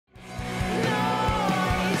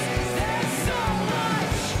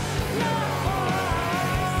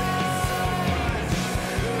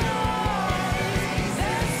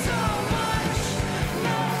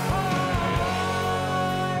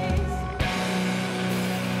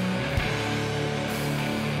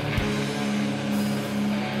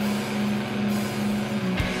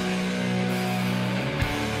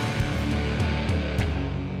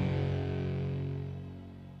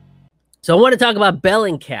So I want to talk about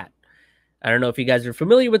Bellingcat. I don't know if you guys are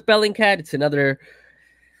familiar with Bellingcat. It's another.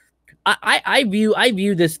 I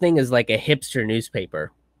view this thing as like a hipster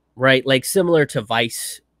newspaper, right? Like similar to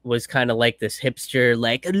Vice was kind of like this hipster.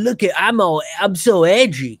 Like, look at I'm so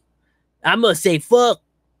edgy. I'm gonna say fuck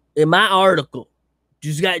in my article.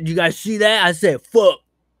 You guys see that? I said fuck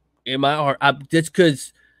in my art. That's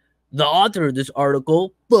because the author of this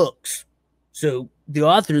article fucks. So the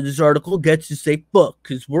author of this article gets to say fuck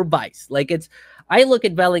because we're Vice. Like I look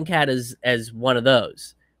at Bellingcat as one of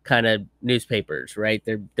those kind of newspapers, right?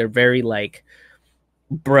 They're very like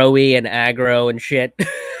broy and aggro and shit.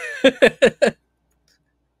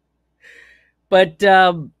 But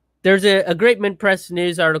there's a great Mint Press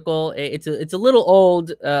News article. It's a little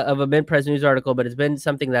old of a Mint Press News article, but it's been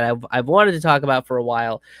something that I've wanted to talk about for a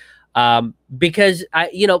while, because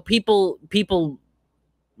people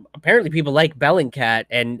apparently people like Bellingcat,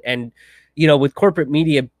 and with corporate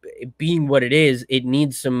media being what it is, it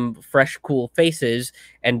needs some fresh, cool faces,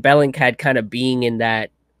 and Bellingcat kind of being in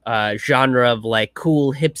that genre of like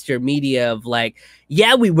cool hipster media of like,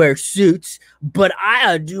 yeah, we wear suits, but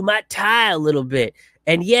I do my tie a little bit,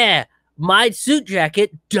 and yeah, my suit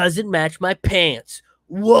jacket doesn't match my pants.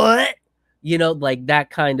 What? Like that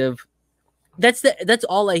kind of. That's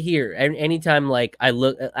all I hear. And anytime like I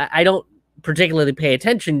look, I don't particularly pay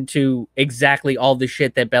attention to exactly all the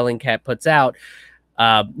shit that Bellingcat puts out.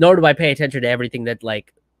 Nor do I pay attention to everything that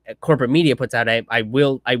like corporate media puts out. I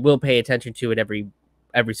will pay attention to it every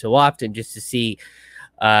so often just to see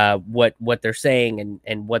what they're saying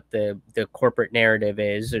and what the corporate narrative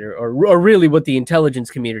is, or really what the intelligence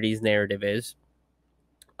community's narrative is.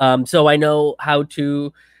 So I know how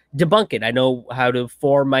to debunk it. I know how to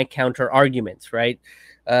form my counter arguments, right?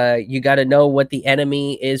 You got to know what the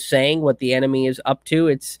enemy is saying, what the enemy is up to.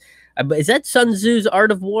 Is that Sun Tzu's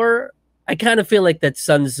Art of War? I kind of feel like that's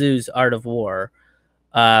Sun Tzu's Art of War.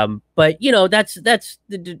 But that's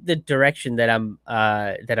the direction that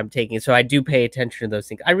I'm taking. So I do pay attention to those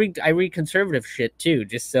things. I read conservative shit too,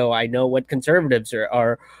 just so I know what conservatives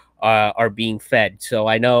are being fed. So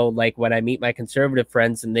I know, like, when I meet my conservative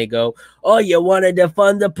friends and they go, "Oh, you want to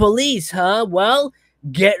defund the police, huh? Well,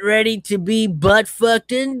 get ready to be butt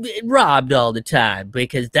fucked and robbed all the time,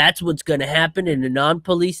 because that's what's going to happen in a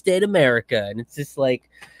non-police state America." And it's just like,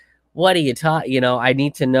 what are you talking? I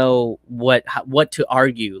need to know what to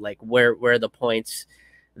argue, like where the points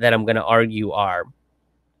that I'm going to argue are.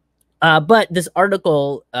 But this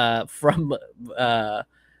article from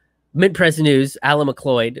Mint Press News, Alan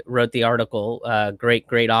McLeod wrote the article.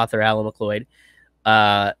 Great author, Alan McLeod.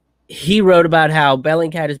 He wrote about how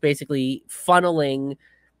Bellingcat is basically funneling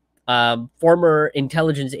former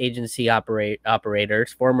intelligence agency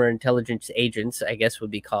operators, former intelligence agents, I guess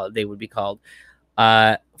they would be called.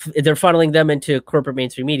 They're funneling them into corporate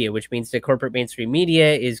mainstream media, which means the corporate mainstream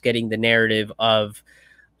media is getting the narrative of,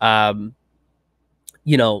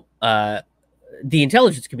 the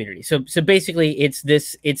intelligence community. So basically, it's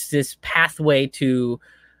this pathway to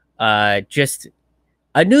just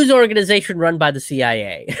a news organization run by the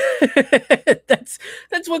CIA.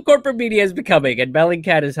 That's what corporate media is becoming, and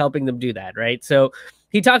Bellingcat is helping them do that, right? So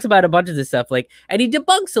he talks about a bunch of this stuff, like, and he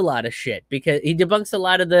debunks a lot of shit, because he debunks a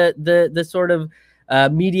lot of the sort of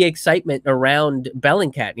media excitement around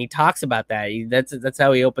Bellingcat, and he talks about that. That's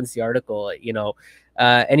how he opens the article,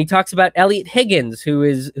 and he talks about Eliot Higgins, who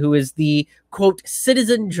is the quote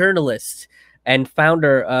citizen journalist and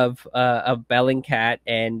founder of Bellingcat,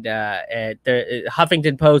 and the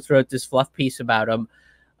Huffington Post wrote this fluff piece about him,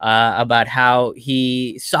 about how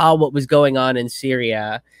he saw what was going on in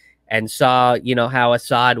Syria, and saw how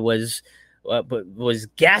Assad was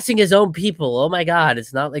gassing his own people. Oh my God,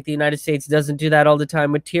 it's not like the United States doesn't do that all the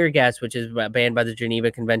time with tear gas, which is banned by the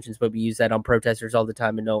Geneva Conventions, but we use that on protesters all the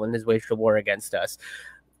time, and no one has waged a war against us.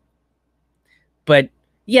 But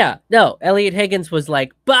yeah, no, Eliot Higgins was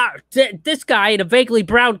like, "Bah, this guy in a vaguely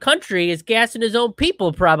brown country is gassing his own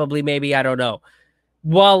people, probably, maybe, I don't know.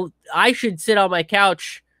 Well, I should sit on my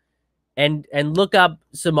couch and look up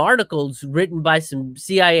some articles written by some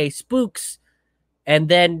CIA spooks, and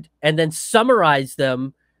then summarize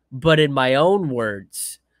them, but in my own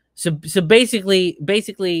words." So basically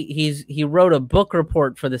he wrote a book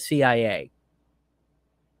report for the CIA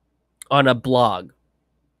on a blog,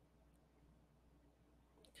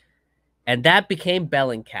 and that became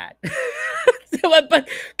Bellingcat. But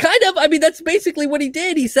kind of, I mean, that's basically what he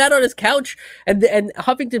did. He sat on his couch, and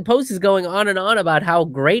Huffington Post is going on and on about how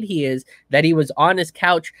great he is, that he was on his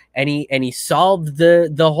couch and he solved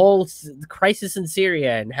the whole crisis in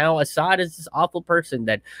Syria, and how Assad is this awful person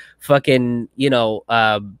that fucking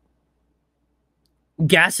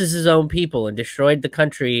gasses his own people and destroyed the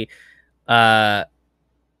country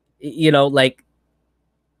You know, like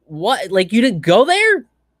what? Like you didn't go there?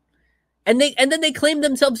 And then they claim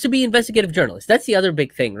themselves to be investigative journalists. That's the other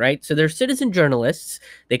big thing, right? So they're citizen journalists.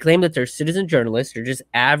 They claim that they're citizen journalists. They're just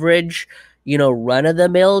average, you know, run of the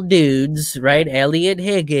mill dudes, right? Elliot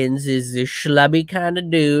Higgins is this schlubby kind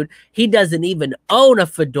of dude. He doesn't even own a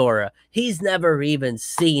fedora. He's never even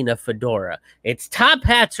seen a fedora. It's top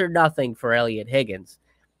hats or nothing for Elliot Higgins.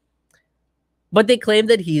 But they claim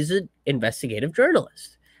that he's an investigative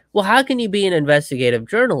journalist. Well, how can you be an investigative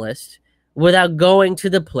journalist without going to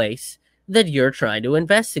the place that you're trying to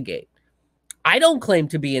investigate? I don't claim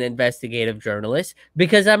to be an investigative journalist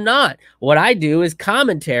because I'm not. What I do is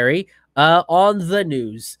commentary on the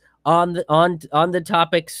news, on the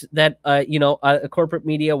topics that corporate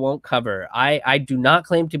media won't cover. I do not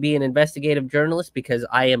claim to be an investigative journalist because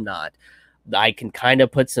I am not. I can kind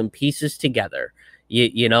of put some pieces together.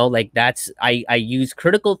 You know, like that's I use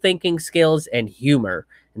critical thinking skills and humor.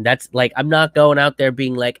 And that's like, I'm not going out there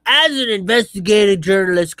being like, as an investigative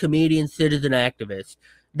journalist, comedian, citizen activist.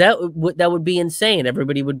 That would be insane.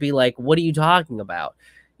 Everybody would be like, what are you talking about?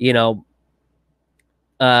 You know,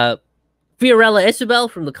 Fiorella Isabel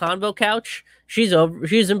from the Convo Couch, she's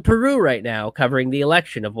in Peru right now covering the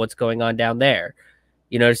election of what's going on down there.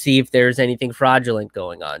 You know, to see if there's anything fraudulent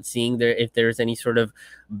going on, seeing if there's any sort of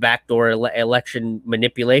backdoor election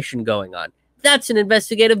manipulation going on. That's an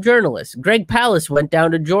investigative journalist. Greg Palast went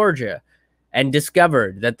down to Georgia and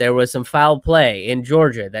discovered that there was some foul play in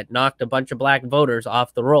Georgia that knocked a bunch of black voters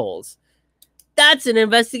off the rolls. That's an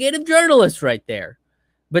investigative journalist right there.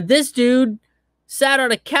 But this dude sat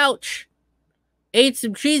on a couch, ate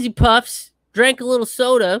some cheesy puffs, drank a little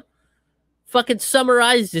soda, fucking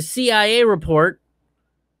summarized the CIA report,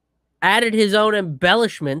 added his own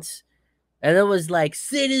embellishments, and it was like,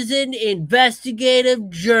 citizen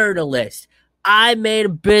investigative journalist. I made a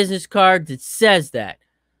business card that says that.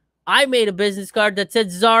 I made a business card that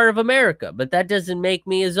said Czar of America, but that doesn't make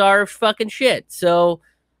me a czar of fucking shit. So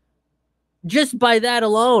just by that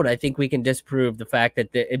alone, I think we can disprove the fact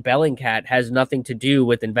that the Bellingcat has nothing to do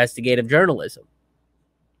with investigative journalism.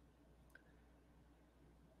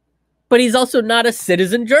 But he's also not a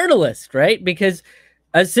citizen journalist, right? Because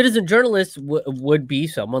a citizen journalist would be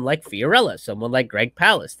someone like Fiorella, someone like Greg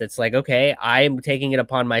Palast. That's like, okay, I'm taking it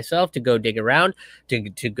upon myself to go dig around, to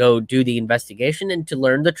go do the investigation and to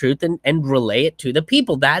learn the truth and relay it to the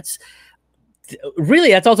people. That's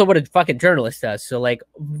also what a fucking journalist does. So like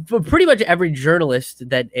pretty much every journalist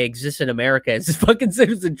that exists in America is a fucking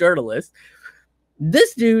citizen journalist.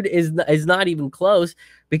 This dude is not even close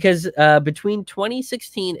because between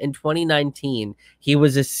 2016 and 2019, he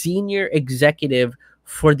was a senior executive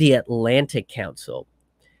for the Atlantic Council,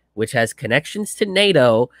 which has connections to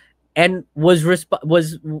NATO, and was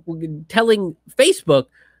telling Facebook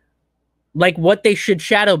like what they should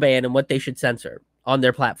shadow ban and what they should censor on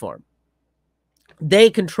their platform. They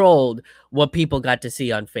controlled what people got to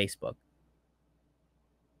see on Facebook.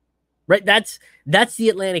 Right? That's the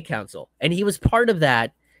Atlantic Council, and he was part of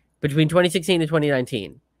that between 2016 and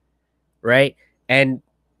 2019. Right? And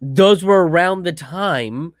those were around the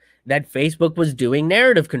time that Facebook was doing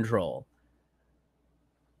narrative control.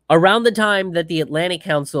 Around the time that the Atlantic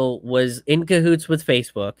Council was in cahoots with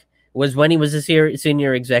Facebook was when he was a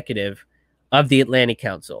senior executive of the Atlantic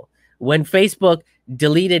Council. When Facebook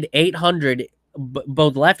deleted 800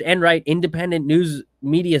 both left and right independent news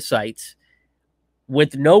media sites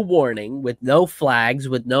with no warning, with no flags,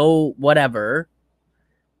 with no whatever,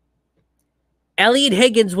 Elliot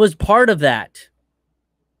Higgins was part of that.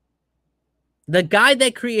 The guy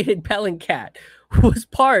that created Bellingcat was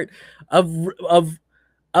part of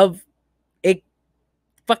a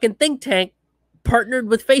fucking think tank partnered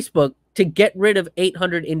with Facebook to get rid of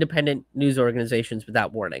 800 independent news organizations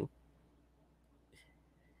without warning.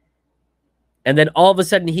 And then all of a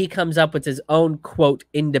sudden he comes up with his own, quote,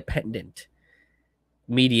 independent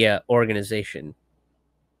media organization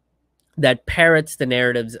that parrots the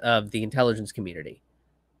narratives of the intelligence community.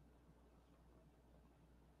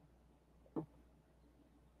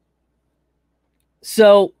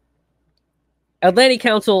 So, Atlantic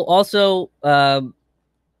Council also,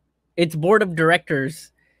 its board of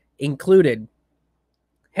directors included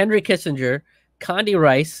Henry Kissinger, Condi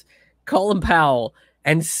Rice, Colin Powell,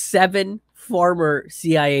 and 7 former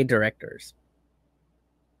CIA directors.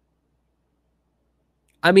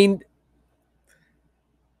 I mean,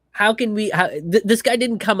 how can we... this guy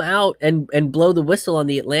didn't come out and blow the whistle on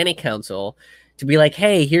the Atlantic Council to be like,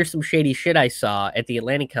 hey, here's some shady shit I saw at the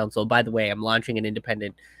Atlantic Council. By the way, I'm launching an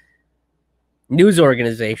independent news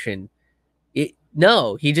organization.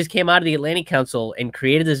 No, he just came out of the Atlantic Council and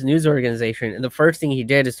created this news organization. And the first thing he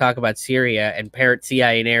did is talk about Syria and parrot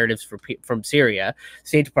CIA narratives from Syria,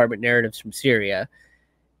 State Department narratives from Syria,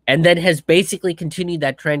 and then has basically continued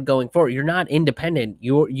that trend going forward. You're not independent.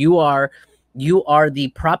 You are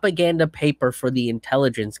the propaganda paper for the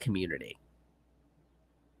intelligence community.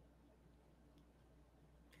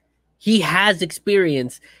 He has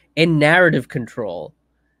experience in narrative control.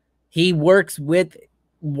 He works with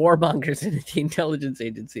warmongers in the intelligence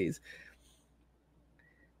agencies.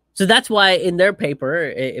 So that's why in their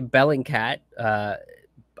paper, Bellingcat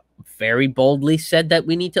very boldly said that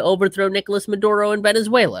we need to overthrow Nicolas Maduro in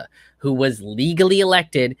Venezuela, who was legally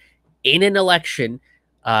elected in an election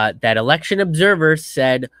that election observers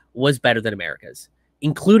said was better than America's,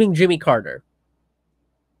 including Jimmy Carter.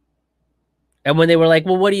 And when they were like,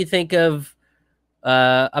 well, what do you think of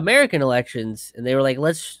American elections? And they were like,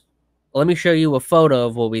 let me show you a photo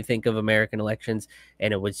of what we think of American elections.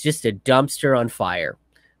 And it was just a dumpster on fire,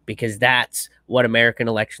 because that's what American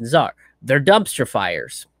elections are. They're dumpster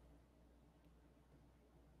fires.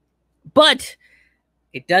 But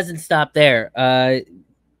it doesn't stop there.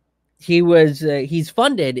 He's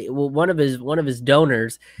funded. One of his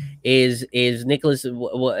donors is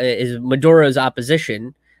Maduro's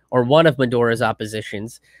opposition, or one of Maduro's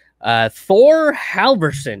oppositions, Thor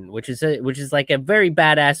Halverson, which is like a very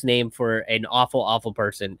badass name for an awful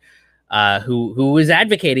person, who is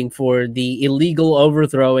advocating for the illegal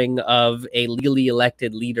overthrowing of a legally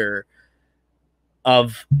elected leader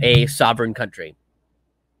of a sovereign country,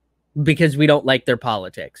 because we don't like their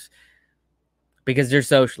politics, because they're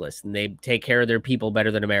socialists and they take care of their people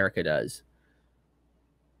better than America does.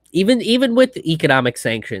 Even with economic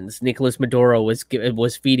sanctions, Nicolas Maduro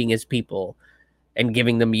was feeding his people and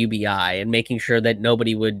giving them UBI and making sure that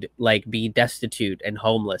nobody would be destitute and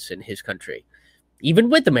homeless in his country. Even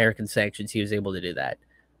with American sanctions, he was able to do that.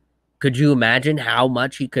 Could you imagine how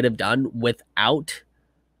much he could have done without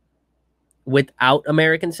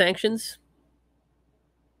American sanctions?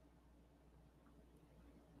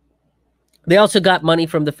 They also got money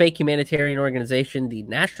from the fake humanitarian organization, the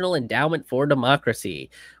National Endowment for Democracy,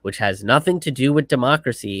 which has nothing to do with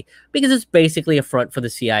democracy, because it's basically a front for the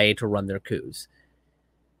CIA to run their coups.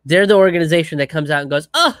 They're the organization that comes out and goes,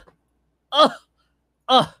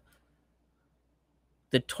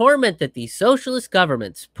 the torment that these socialist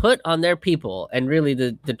governments put on their people, and really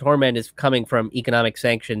the torment is coming from economic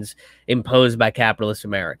sanctions imposed by capitalist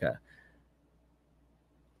America.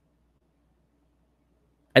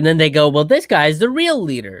 And then they go, well, this guy's the real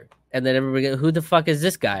leader. And then everybody goes, who the fuck is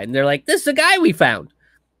this guy? And they're like, this is the guy we found.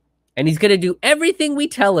 And he's going to do everything we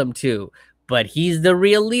tell him to. But he's the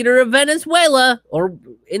real leader of Venezuela, or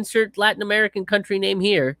insert Latin American country name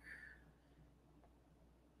here.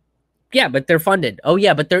 Yeah, but they're funded. Oh,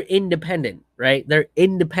 yeah, but they're independent, right? They're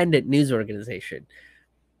independent news organization.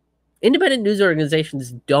 Independent news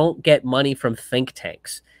organizations don't get money from think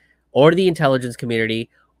tanks or the intelligence community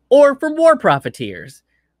or from war profiteers,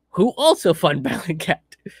 who also fund Bellingcat.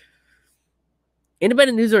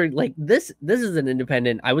 Independent news are this is an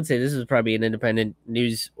independent. I would say this is probably an independent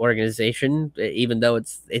news organization, even though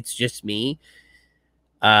it's just me.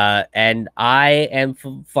 And I am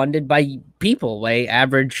funded by people, by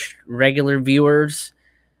average regular viewers.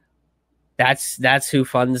 That's who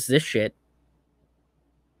funds this shit.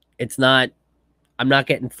 It's not. I'm not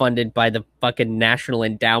getting funded by the fucking National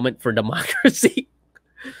Endowment for Democracy.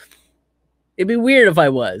 It'd be weird if I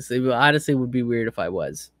was. It honestly would be weird if I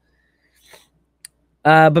was.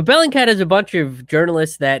 But Bellingcat has a bunch of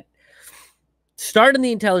journalists that start in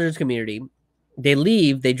the intelligence community. They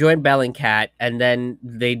leave, they join Bellingcat, and then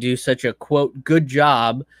they do such a, quote, good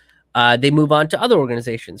job. They move on to other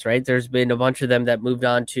organizations, right? There's been a bunch of them that moved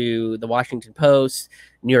on to the Washington Post,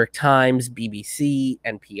 New York Times, BBC,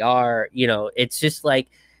 NPR. You know, it's just like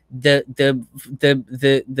the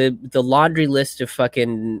laundry list of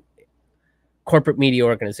fucking corporate media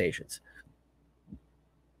organizations.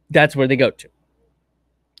 That's where they go to.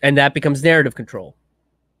 And that becomes narrative control.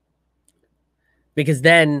 Because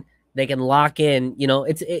then they can lock in, you know,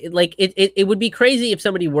 it would be crazy if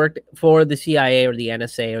somebody worked for the CIA or the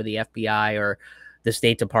NSA or the FBI or the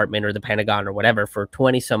State Department or the Pentagon or whatever for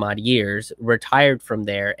 20 some odd years, retired from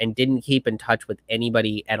there and didn't keep in touch with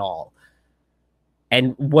anybody at all,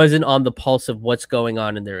 and wasn't on the pulse of what's going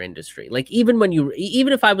on in their industry. Like, even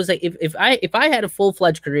if I was like, if I had a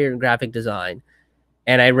full-fledged career in graphic design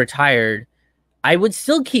and I retired, I would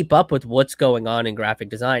still keep up with what's going on in graphic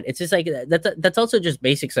design. It's just like, that's also just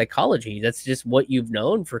basic psychology. That's just what you've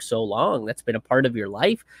known for so long. That's been a part of your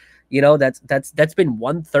life. You know, that's been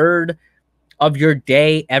 1/3 of your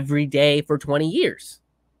day every day for 20 years.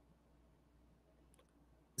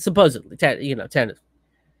 supposedly, tennis.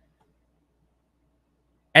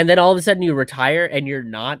 And then all of a sudden you retire and you're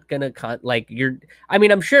not gonna I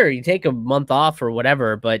mean, I'm sure you take a month off or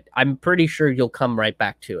whatever, but I'm pretty sure you'll come right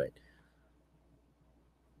back to it.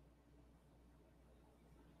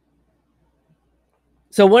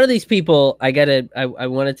 So one of these people I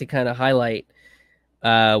wanted to kind of highlight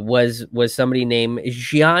was somebody named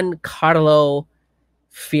Giancarlo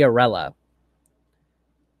Fiorella.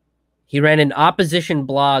 He ran an opposition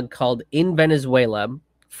blog called In Venezuela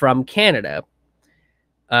from Canada,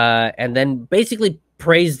 and then basically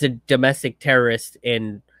praised a domestic terrorist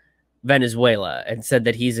in Venezuela and said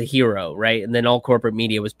that he's a hero, right? And then all corporate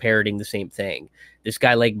media was parroting the same thing. This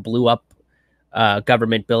guy like blew up a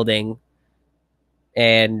government building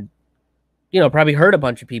and probably hurt a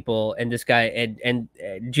bunch of people, and this guy and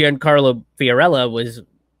Giancarlo Fiorella was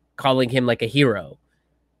calling him like a hero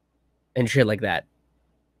and shit like that.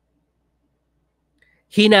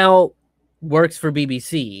 He now works for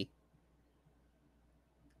BBC,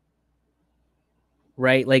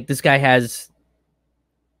 right? Like this guy has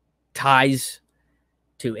ties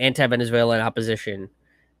to anti-Venezuelan opposition,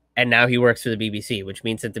 and now he works for the BBC, which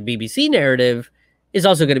means that the BBC narrative is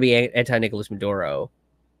also going to be anti-Nicolas Maduro.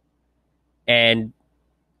 And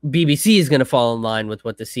BBC is going to fall in line with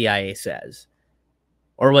what the CIA says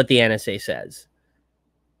or what the NSA says.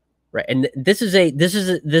 Right. And this is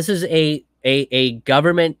a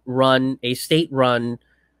government run, a state run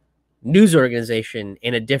news organization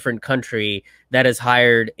in a different country that has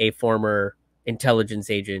hired a former intelligence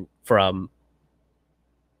agent from,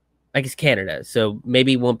 I guess, Canada. So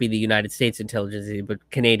maybe it won't be the United States intelligence agency, but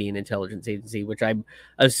Canadian intelligence agency, which I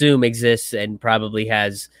assume exists and probably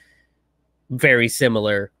has very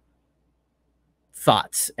similar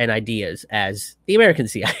thoughts and ideas as the American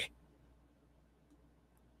CIA.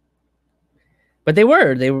 But they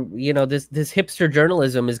were, this hipster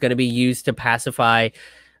journalism is going to be used to pacify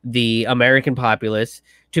the American populace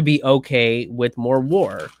to be okay with more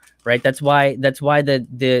war, right? That's why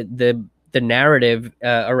the narrative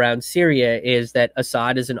around Syria is that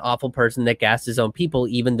Assad is an awful person that gassed his own people,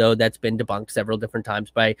 even though that's been debunked several different times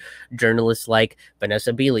by journalists like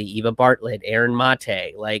Vanessa Beeley, Eva Bartlett, Aaron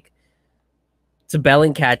Mate. Like, so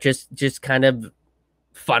Bellingcat just kind of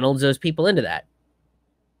funnels those people into that.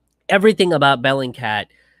 Everything about Bellingcat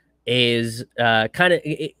is kind of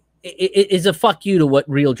is a fuck you to what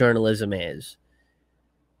real journalism is.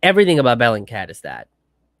 Everything about Bellingcat is that,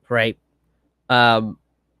 right?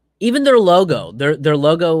 Even their logo, their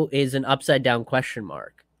logo is an upside down question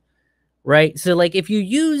mark, right? So like if you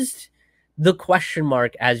used the question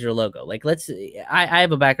mark as your logo, like I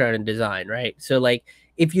have a background in design, right? So like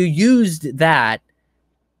if you used that,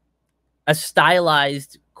 a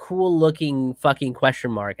stylized, cool looking fucking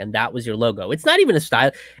question mark, and that was your logo. It's not even a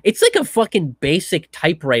style. It's like a fucking basic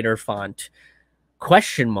typewriter font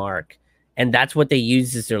question mark. And that's what they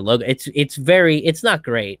use as their logo. It's not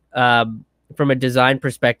great. From a design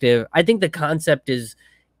perspective, I think the concept is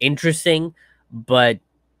interesting, but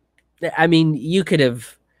I mean, you could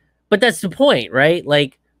have, but that's the point, right?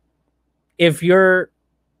 Like if you are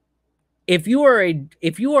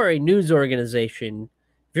a news organization,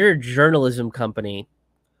 if you're a journalism company,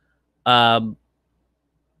 that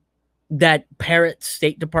parrots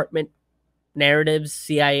State Department narratives,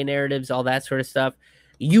 CIA narratives, all that sort of stuff,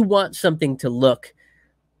 you want something to look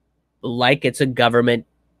like it's a government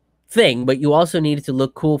thing, but you also need it to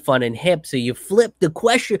look cool, fun, and hip. So you flip the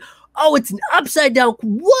question. Oh, it's an upside down.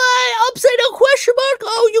 What? Upside down question mark?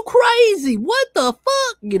 Oh, you crazy. What the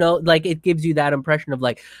fuck? Like it gives you that impression of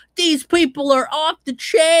like, these people are off the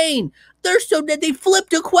chain. They're so dead. They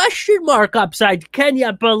flipped a question mark upside. Can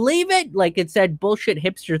you believe it? Like it's that bullshit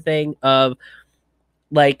hipster thing of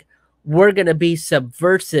like, we're going to be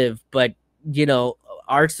subversive, but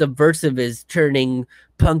our subversive is turning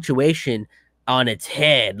punctuation on its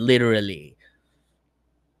head, literally.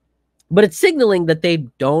 But it's signaling that they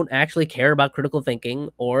don't actually care about critical thinking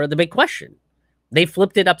or the big question. They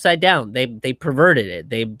flipped it upside down. They perverted it.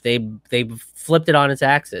 They flipped it on its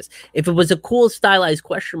axis. If it was a cool stylized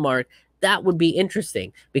question mark, that would be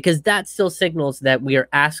interesting because that still signals that we are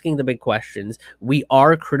asking the big questions. We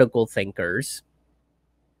are critical thinkers.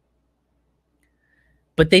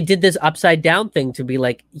 But they did this upside down thing to be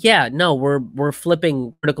like, yeah, no, we're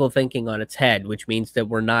flipping critical thinking on its head, which means that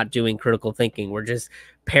we're not doing critical thinking. We're just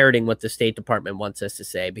parroting what the State Department wants us to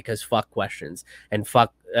say because fuck questions and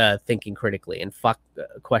fuck thinking critically and fuck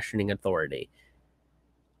questioning authority.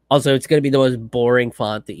 Also, it's going to be the most boring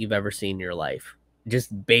font that you've ever seen in your life.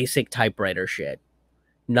 Just basic typewriter shit.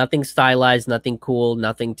 Nothing stylized, nothing cool,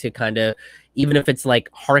 nothing to kind of, even if it's like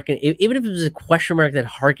even if it was a question mark that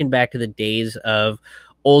harkened back to the days of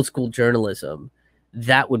old school journalism,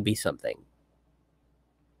 that would be something.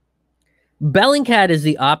 Bellingcat is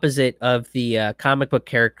the opposite of the comic book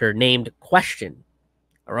character named Question,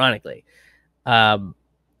 ironically.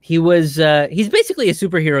 He's basically a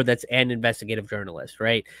superhero that's an investigative journalist,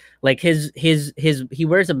 right? Like he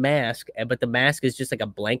wears a mask, but the mask is just like a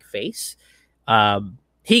blank face.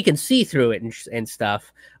 He can see through it and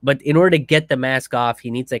stuff, but in order to get the mask off,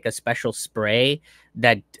 he needs like a special spray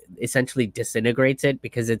that essentially disintegrates it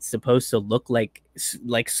because it's supposed to look like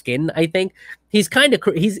skin. I think he's kind of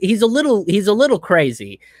he's a little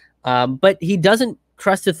crazy, but he doesn't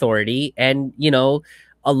trust authority, and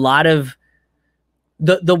a lot of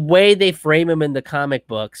the way they frame him in the comic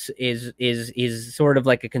books is sort of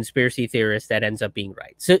like a conspiracy theorist that ends up being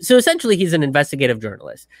right. So essentially, he's an investigative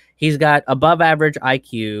journalist. He's got above average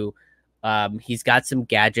IQ. He's got some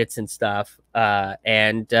gadgets and stuff,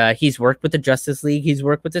 and he's worked with the Justice League. He's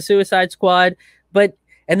worked with the Suicide Squad,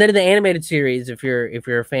 and then in the animated series, if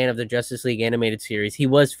you're a fan of the Justice League animated series, he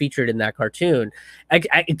was featured in that cartoon.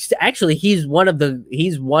 Actually, he's one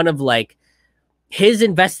of like his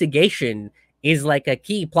investigation is like a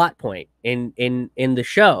key plot point in the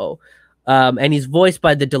show. And he's voiced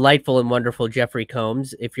by the delightful and wonderful Jeffrey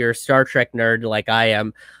Combs. If you're a Star Trek nerd like I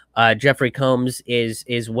am, Jeffrey Combs is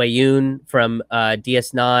Wayun from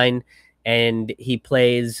DS9, and he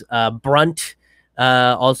plays Brunt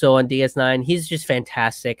also on DS9. He's just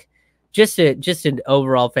fantastic. Just an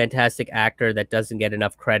overall fantastic actor that doesn't get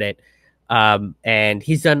enough credit. And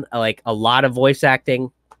he's done like a lot of voice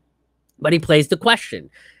acting, but he plays the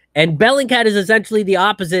Question. And Bellingcat is essentially the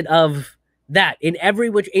opposite of that in every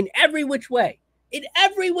which way.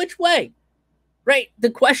 Right? The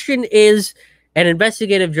Question is an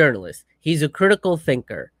investigative journalist. He's a critical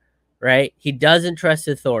thinker, right? He doesn't trust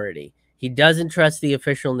authority. He doesn't trust the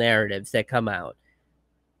official narratives that come out.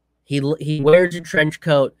 He wears a trench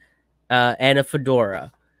coat and a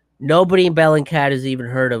fedora. Nobody in Bellingcat has even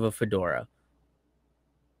heard of a fedora.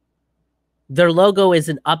 Their logo is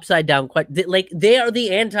an upside down. Like they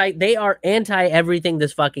are anti everything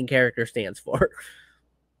this fucking character stands for.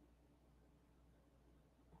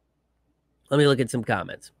 Let me look at some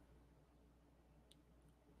comments.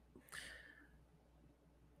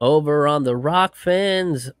 Over on the Rock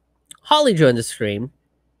Fins, Holly joined the stream.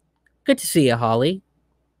 Good to see you, Holly.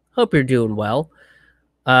 Hope you're doing well.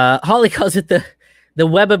 Holly calls it the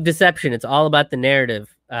web of deception. It's all about the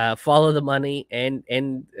narrative. Follow the money, and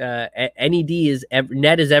NED is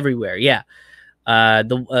net is everywhere. Yeah.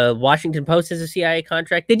 The Washington Post has a CIA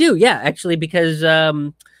contract. They do, yeah, actually, because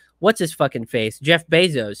what's his fucking face? Jeff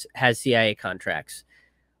Bezos has CIA contracts.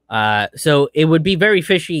 So it would be very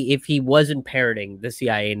fishy if he wasn't parroting the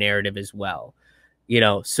CIA narrative as well.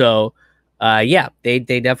 So yeah, they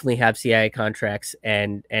definitely have CIA contracts,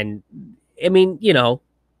 and I mean,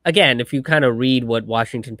 again, if you kind of read what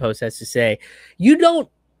Washington Post has to say, you don't.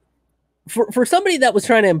 For somebody that was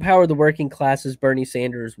trying to empower the working class as Bernie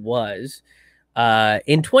Sanders was,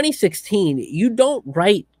 in 2016, you don't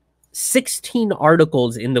write 16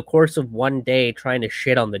 articles in the course of one day trying to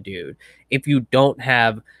shit on the dude if you don't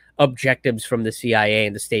have objectives from the CIA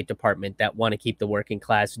and the State Department that want to keep the working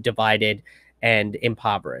class divided and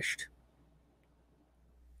impoverished.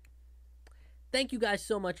 Thank you guys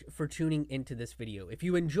so much for tuning into this video. If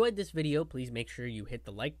you enjoyed this video, please make sure you hit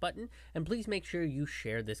the like button, and please make sure you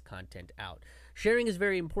share this content out. Sharing is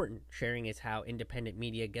very important. Sharing is how independent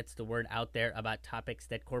media gets the word out there about topics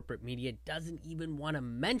that corporate media doesn't even want to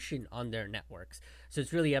mention on their networks. So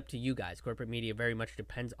it's really up to you guys. Corporate media very much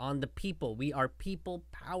depends on the people. We are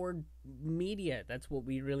people-powered media. That's what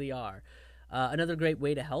we really are. Another great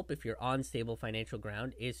way to help if you're on stable financial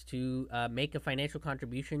ground is to make a financial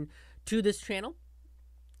contribution to this channel.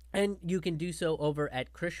 And you can do so over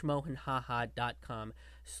at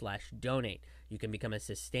krishmohanhaha.com/donate. You can become a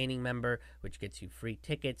sustaining member, which gets you free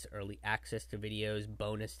tickets, early access to videos,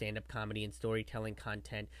 bonus stand-up comedy and storytelling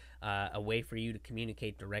content, a way for you to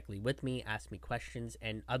communicate directly with me, ask me questions,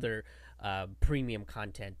 and other premium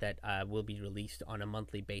content that will be released on a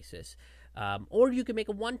monthly basis. Or you can make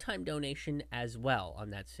a one-time donation as well on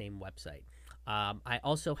that same website. I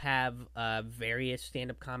also have various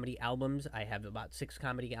stand-up comedy albums. I have about 6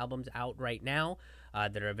 comedy albums out right now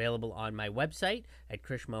that are available on my website at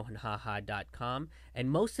krishmohanhaha.com. And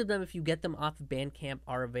most of them, if you get them off of Bandcamp,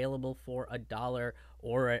 are available for $1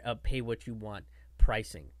 or a pay-what-you-want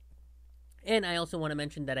pricing. And I also want to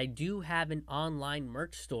mention that I do have an online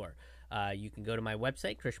merch store. You can go to my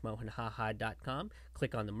website, krishmohanhaha.com,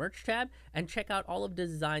 click on the merch tab, and check out all of the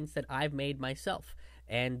designs that I've made myself.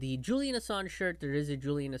 And the Julian Assange shirt, there is a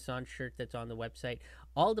Julian Assange shirt that's on the website.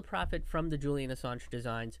 All the profit from the Julian Assange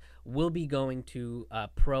designs will be going to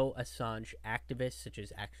pro-Assange activists such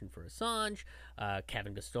as Action for Assange,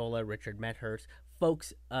 Kevin Gostola, Richard Medhurst,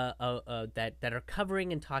 folks that are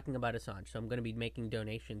covering and talking about Assange. So I'm going to be making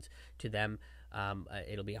donations to them.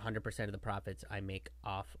 It'll be 100% of the profits I make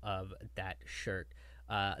off of that shirt.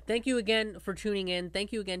 Thank you again for tuning in.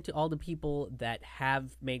 Thank you again to all the people that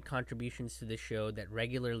have made contributions to the show, that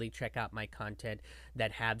regularly check out my content,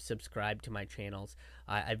 that have subscribed to my channels.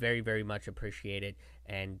 I very, very much appreciate it,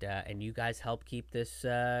 and you guys help keep this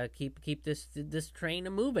this train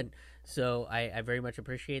a moving. So I very much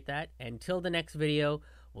appreciate that. Until the next video,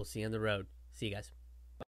 we'll see you on the road. See you guys.